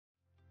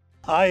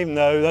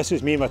This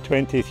is me my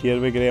 20th year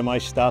with Graham. I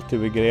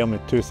started with Graham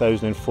in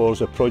 2004 as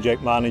a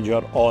project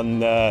manager on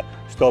the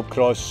Stop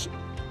Cross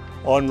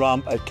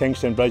on-ramp at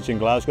Kingston Bridge in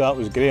Glasgow. That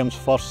was Graham's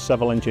first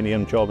civil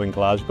engineering job in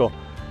Glasgow.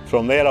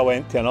 From there I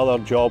went to another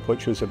job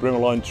which was the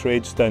Brunelon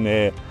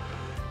Tradeston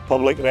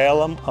public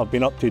realm. I've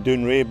been up to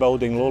Doonray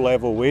building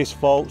low-level waste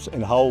vaults, in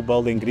Hull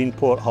building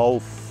Greenport Hull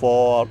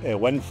for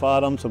wind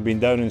farms. I've been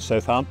down in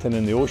Southampton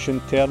in the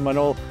ocean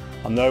terminal.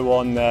 I'm now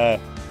on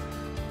the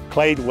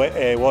Clyde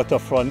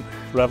waterfront,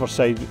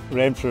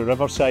 Renfrew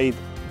Riverside,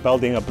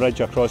 building a bridge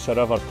across the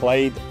River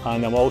Clyde,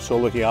 and I'm also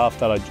looking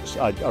after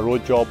a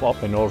road job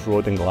up in North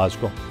Road in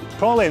Glasgow.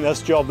 Probably in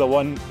this job the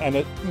one, and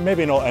it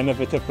maybe not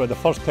innovative, but the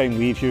first time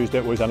we've used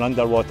it was an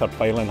underwater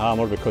piling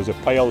hammer because the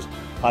piles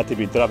had to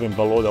be driven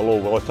below the low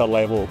water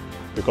level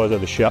because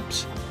of the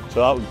ships.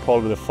 So that was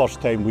probably the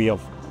first time we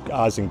have,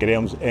 as in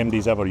Graham's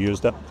MD's, ever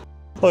used it.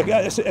 Look,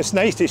 it's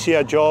nice to see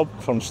a job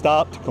from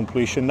start to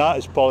completion. That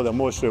is probably the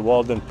most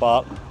rewarding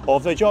part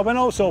of the job, and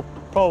also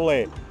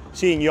probably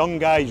seeing young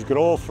guys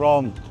grow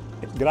from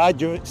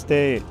graduates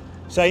to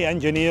site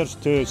engineers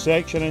to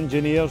section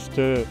engineers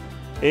to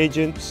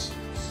agents,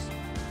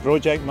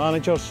 project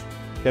managers,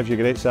 gives you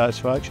great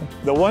satisfaction.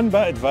 The one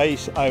bit of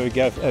advice I would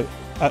give,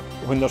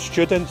 when they're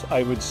students,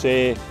 I would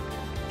say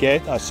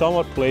get a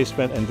summer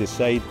placement and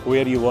decide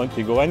where you want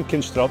to go, in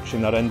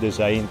construction or in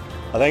design.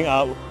 I think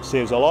that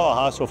saves a lot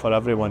of hassle for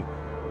everyone.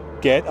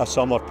 Get a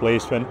summer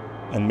placement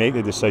and make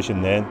the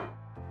decision then.